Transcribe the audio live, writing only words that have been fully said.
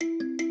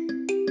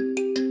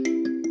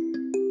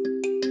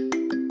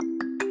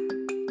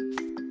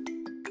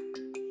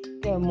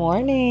Good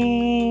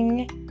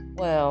morning.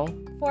 Well,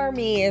 for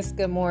me, it's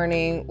good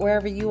morning.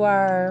 Wherever you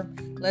are,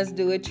 let's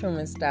do it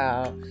Truman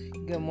style.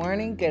 Good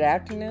morning, good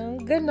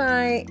afternoon, good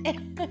night.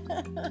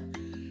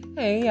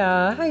 Hey,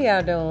 y'all. How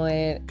y'all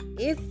doing?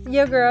 It's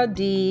your girl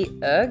D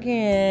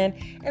again.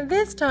 And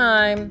this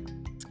time,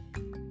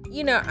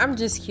 I'm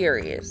just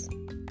curious.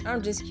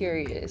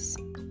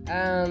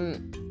 How,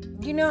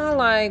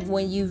 like,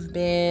 when you've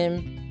been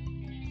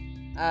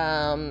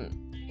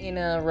in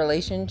a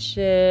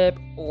relationship,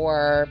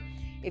 or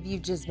if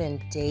you've just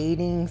been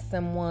dating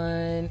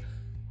someone,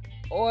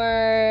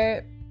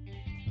 or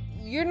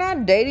you're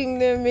not dating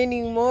them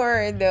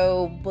anymore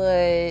though,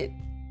 but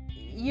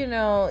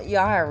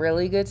y'all have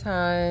really good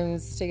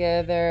times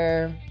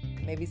together,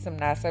 maybe some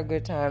not so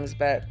good times,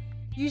 but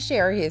you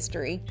share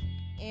history,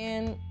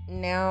 and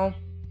now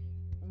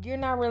you're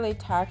not really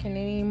talking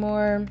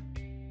anymore.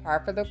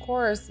 Par for the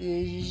course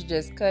is you should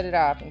just cut it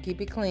off and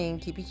keep it clean,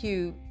 keep it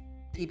cute,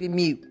 keep it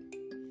mute.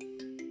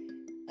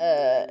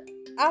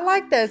 I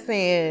like that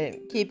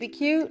saying, keep it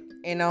cute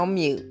and on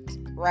mute,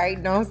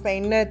 right? Don't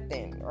say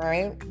nothing,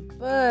 right?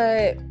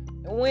 But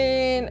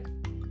when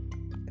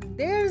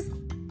there's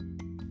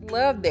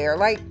love there,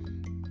 like,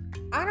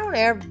 I don't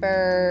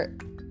ever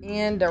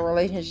end a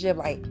relationship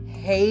like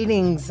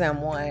hating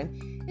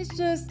someone. It's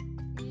just,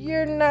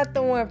 you're not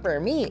the one for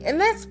me. And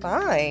that's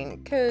fine,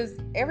 because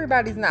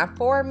everybody's not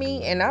for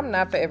me and I'm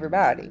not for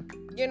everybody,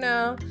 and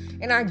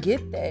I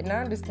get that and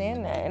I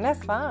understand that, and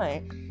that's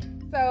fine.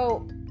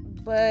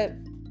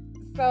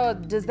 So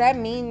does that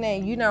mean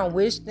that you don't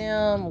wish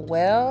them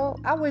well?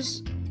 I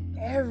wish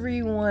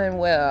everyone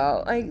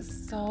well, like,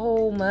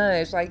 so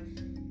much. Like,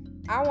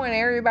 I want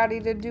everybody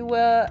to do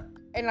well,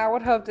 and I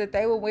would hope that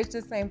they would wish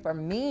the same for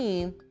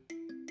me.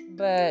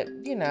 But,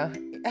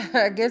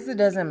 I guess it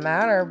doesn't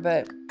matter.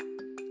 But,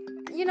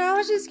 I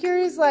was just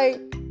curious, like,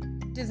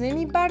 does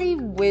anybody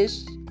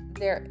wish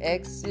their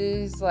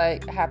exes,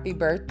 like, happy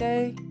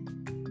birthday?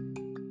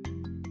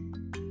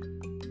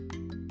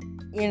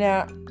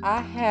 I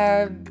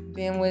have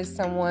been with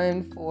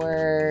someone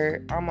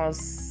for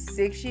almost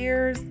 6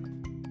 years,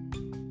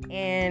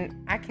 and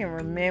I can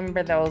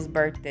remember those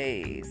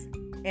birthdays,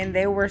 and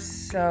they were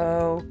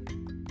so,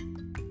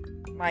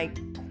 like,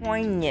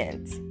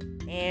 poignant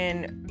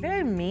and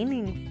very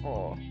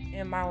meaningful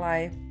in my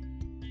life.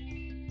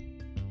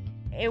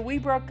 And we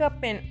broke up,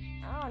 and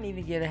I don't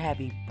even get a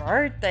happy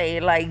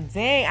birthday. Like,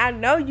 dang, I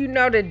know you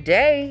know the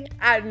day.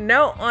 I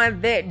know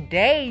on that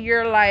day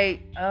you're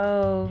like,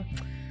 oh,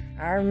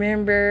 I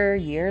remember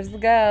years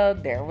ago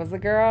there was a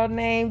girl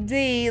named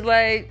D.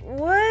 Like,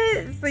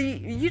 what? So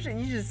you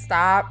just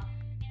stop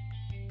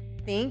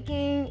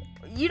thinking.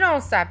 You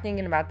don't stop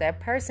thinking about that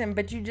person,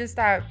 but you just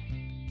stop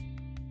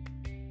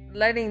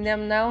letting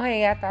them know,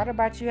 hey, I thought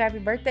about you, happy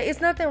birthday.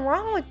 It's nothing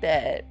wrong with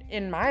that,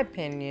 in my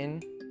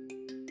opinion.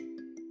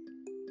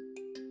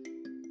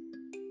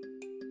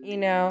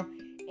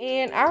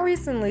 And I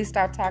recently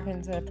stopped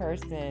talking to a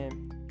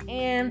person,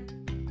 and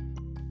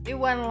it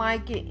wasn't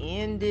like it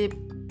ended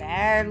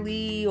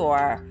badly,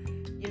 or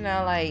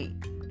like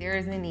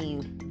there's any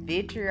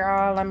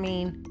vitriol. I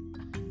mean,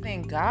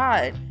 thank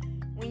God,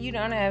 when you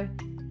don't have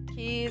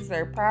kids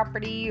or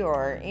property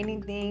or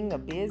anything, a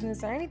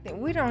business or anything,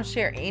 we don't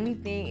share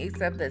anything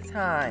except the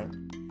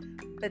time.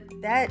 But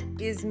that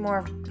is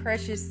more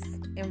precious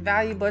and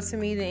valuable to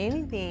me than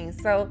anything.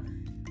 So,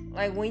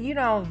 like, when you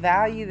don't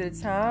value the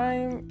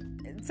time,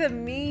 to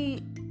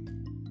me,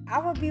 I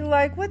would be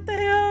like, what the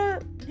hell?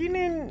 You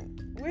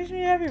didn't wish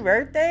me happy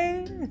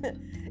birthday?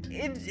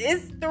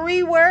 It's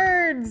 3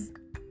 words.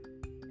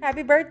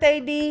 Happy birthday,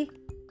 D.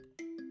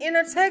 In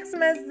a text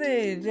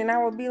message. And I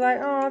would be like,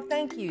 oh,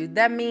 thank you.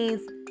 That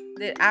means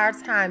that our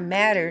time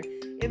mattered.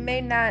 It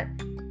may not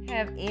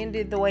have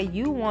ended the way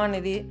you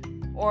wanted it,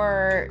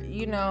 or,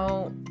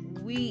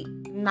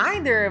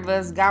 neither of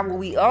us got what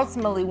we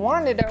ultimately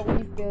wanted, or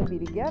we still be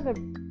together.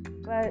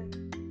 But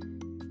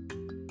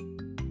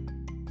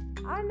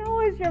I know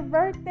it's your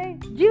birthday.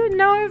 You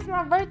know it's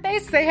my birthday.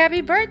 Say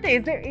happy birthday.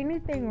 Is there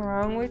anything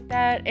wrong with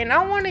that? And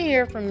I want to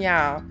hear from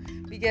y'all,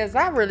 because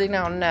I really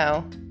don't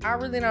know. I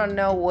really don't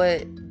know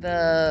what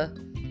the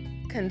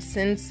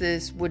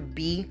consensus would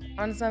be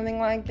on something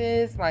like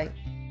this. Like,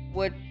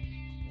 what,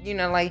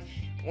 like,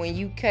 when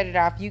you cut it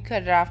off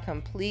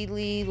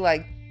completely.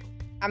 Like,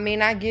 I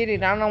mean, I get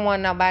it. I don't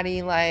want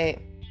nobody, like,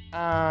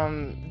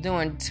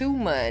 doing too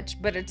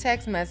much, but a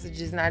text message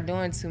is not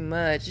doing too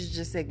much. It's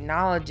just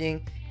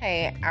acknowledging,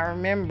 hey, I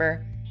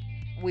remember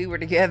we were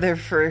together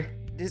for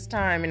this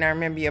time, and I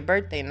remember your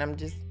birthday, and I'm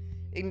just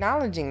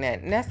acknowledging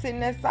that, and that's it,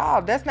 and that's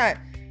all. That's not,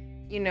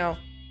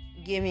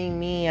 giving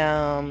me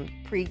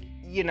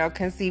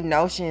conceived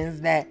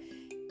notions that,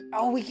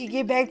 oh, we could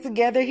get back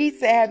together. He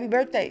said happy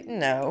birthday.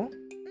 No,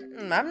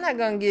 I'm not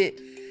gonna get.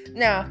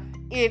 Now,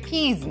 if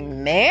he's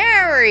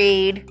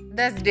married,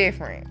 that's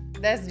different.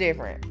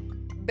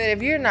 But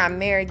if you're not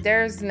married,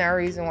 there's no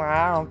reason why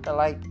I don't feel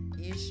like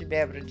you should be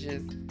able to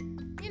just,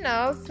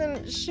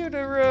 shoot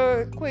a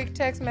real quick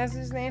text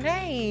message saying,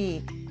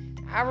 hey,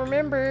 I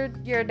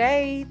remembered your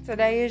day.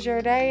 Today is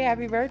your day.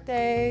 Happy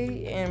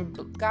birthday.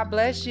 And God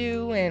bless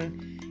you.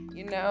 And,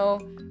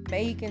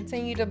 may He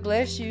continue to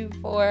bless you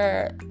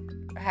for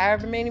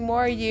however many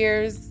more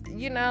years.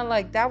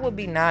 That would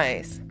be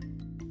nice.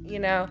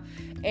 And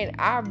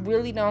I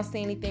really don't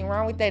see anything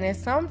wrong with that. And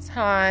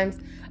sometimes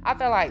I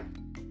feel like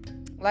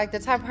the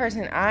type of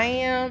person I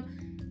am,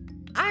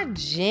 I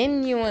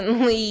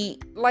genuinely,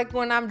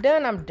 when I'm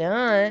done, I'm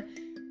done.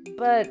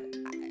 But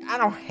I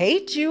don't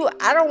hate you.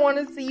 I don't want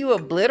to see you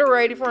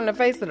obliterated from the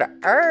face of the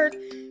earth.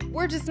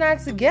 We're just not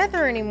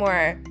together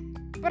anymore.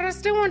 But I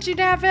still want you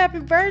to have a happy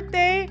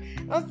birthday.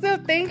 I'm still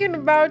thinking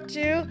about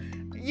you.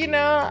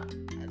 Not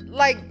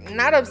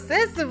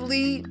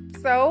obsessively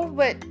so,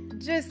 but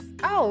just,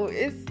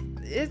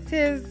 it's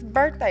his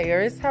birthday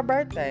or it's her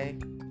birthday.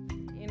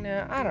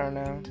 I don't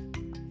know.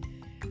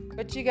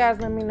 But you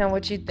guys let me know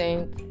what you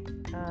think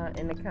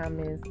in the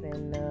comments,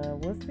 and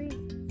we'll see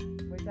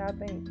what y'all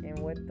think and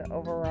what the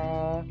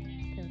overall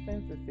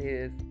consensus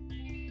is.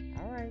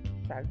 All right.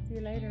 Talk to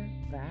you later.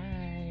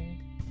 Bye.